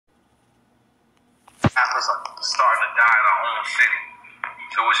rappers are starting to die in our own city.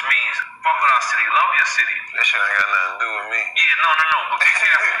 So which means, fuck with our city, love your city. That shit ain't got nothing to do with me. Yeah, no, but be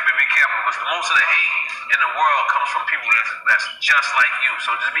careful, be careful, because most of the hate in the world comes from people that's just like you.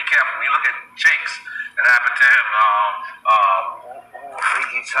 So just be careful. When you look at Jinx, that happened to him.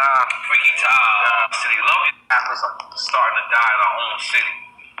 Freaky time. City, love your rappers are starting to die in our own city.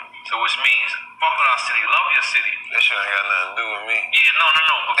 So which means, fuck with our city, love your city. That shit ain't got nothing to do with me. Yeah, no,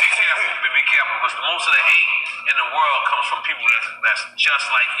 but be careful, be careful, because most of the hate in the world comes from people that's just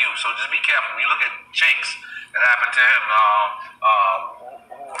like you. So just be careful. When you look at Jinx, that happened to him.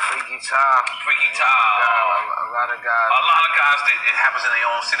 Freaky time. A lot of guys, it happens in their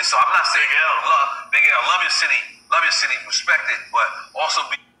own city. So I'm not saying Big L, love your city, respect it, but also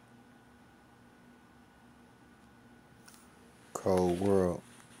be. Cold World,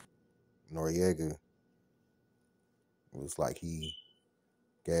 Noriega, it was like he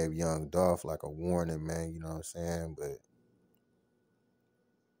gave young Dolph like a warning, man, you know what I'm saying? But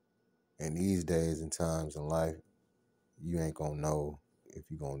in these days and times in life, you ain't gonna know if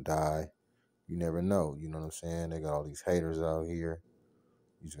you're gonna die. You never know, you know what I'm saying? They got all these haters out here.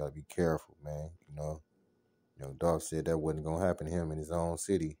 You just gotta be careful, man, you know? Young Dolph said that wasn't gonna happen to him in his own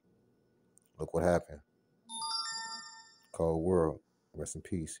city. Look what happened. Cold World. Rest in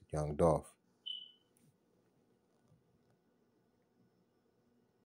peace, Young Dolph.